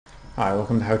Hi,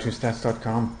 welcome to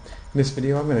howtostats.com. In this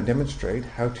video I'm going to demonstrate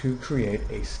how to create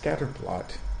a scatter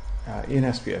plot in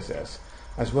SPSS,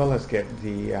 as well as get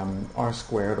the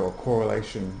R-squared or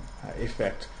correlation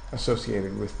effect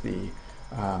associated with the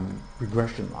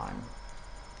regression line.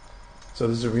 So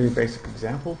this is a really basic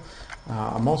example.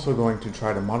 I'm also going to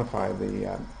try to modify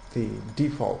the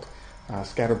default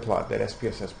scatter plot that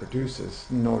SPSS produces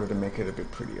in order to make it a bit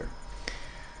prettier.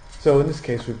 So in this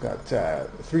case we've got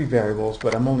 3 variables,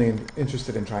 but I'm only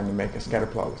interested in trying to make a scatter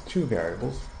plot with 2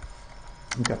 variables.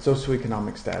 We've got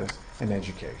socioeconomic status and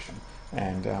education.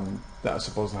 And I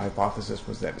suppose the hypothesis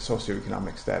was that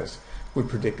socioeconomic status would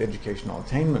predict educational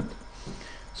attainment.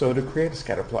 So to create a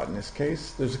scatter plot in this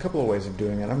case, there's a couple of ways of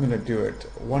doing it. I'm going to do it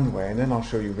one way, and then I'll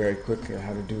show you very quickly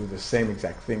how to do the same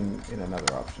exact thing in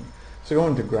another option. So go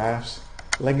into Graphs,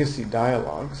 Legacy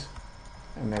Dialogues,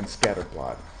 and then Scatter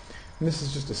Plot. And this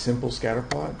is just a simple scatter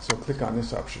plot, so click on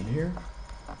this option here,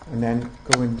 and then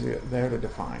go into there to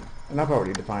define. And I've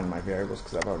already defined my variables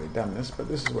because I've already done this, but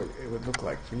this is what it would look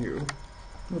like for you.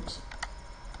 Oops.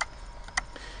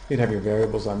 You'd have your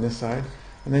variables on this side,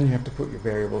 and then you have to put your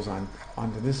variables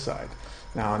onto this side.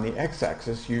 Now on the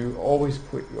x-axis, you always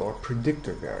put your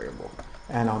predictor variable,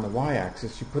 and on the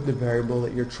y-axis, you put the variable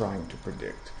that you're trying to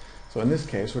predict. So in this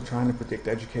case, we're trying to predict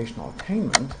educational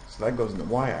attainment, so that goes in the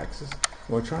y-axis.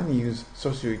 We're trying to use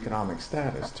socioeconomic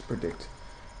status to predict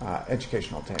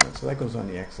educational attainment, so that goes on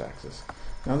the x-axis.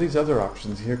 Now these other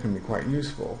options here can be quite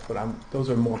useful, but those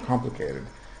are more complicated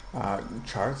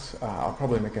charts. I'll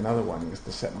probably make another one with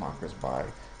the set markers by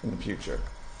in the future.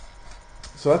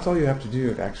 So that's all you have to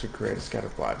do to actually create a scatter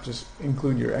plot. Just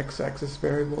include your x-axis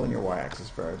variable and your y-axis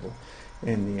variable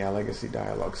in the Legacy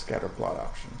Dialog scatter plot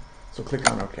option. So click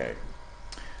on OK.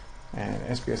 And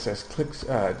SPSS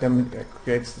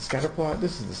creates the scatter plot.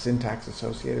 This is the syntax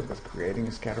associated with creating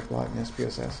a scatter plot in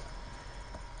SPSS.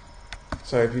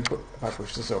 So if I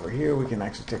push this over here, we can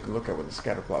actually take a look at what the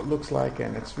scatter plot looks like,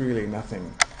 and it's really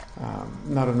nothing,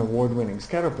 not an award-winning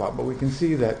scatter plot, but we can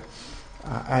see that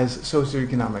as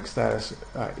socioeconomic status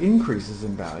increases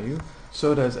in value,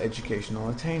 so does educational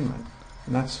attainment.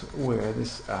 And that's where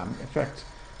this effect,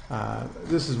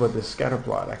 this is what this scatter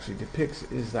plot actually depicts,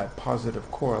 is that positive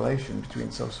correlation between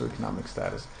socioeconomic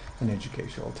status and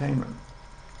educational attainment.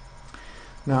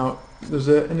 Now, there's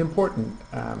an important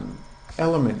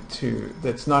element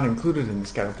that's not included in the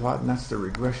scatter plot, and that's the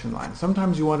regression line.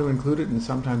 Sometimes you want to include it, and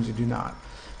sometimes you do not.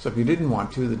 So if you didn't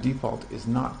want to, the default is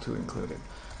not to include it.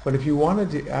 But if you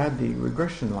wanted to add the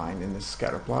regression line in this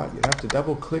scatter plot, you'd have to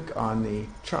double click on the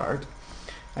chart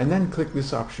and then click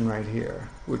this option right here,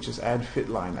 which is Add Fit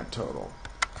Line at Total.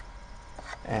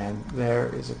 And there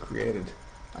is a created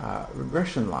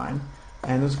regression line.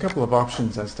 And there's a couple of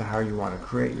options as to how you want to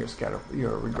create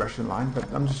your regression line,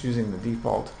 but I'm just using the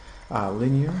default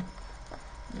linear,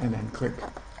 and then click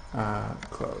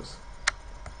Close.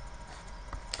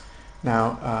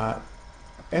 Now,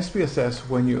 SPSS,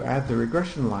 when you add the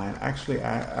regression line, actually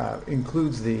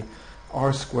includes the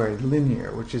R-squared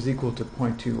linear, which is equal to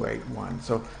 0.281.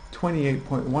 So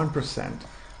 28.1%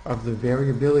 of the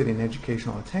variability in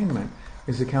educational attainment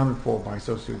is accounted for by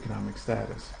socioeconomic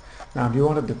status. Now, if you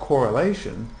wanted the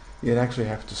correlation, you'd actually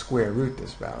have to square root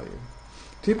this value.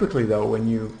 Typically, though, when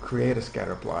you create a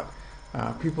scatter plot,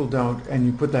 people don't, and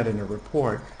you put that in a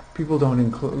report, people don't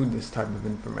include this type of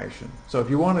information. So if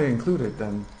you want to include it,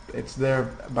 then it's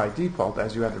there by default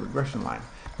as you add the regression line.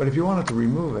 But if you wanted to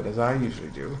remove it, as I usually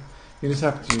do, you just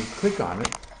have to click on it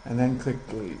and then click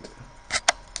Delete.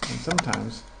 And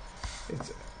sometimes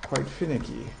it's quite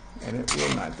finicky and it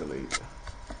will not delete.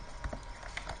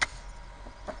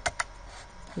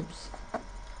 Oops.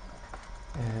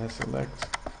 And select.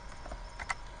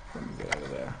 Let me get out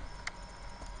of there.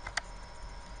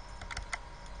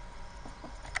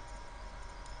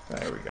 There we go.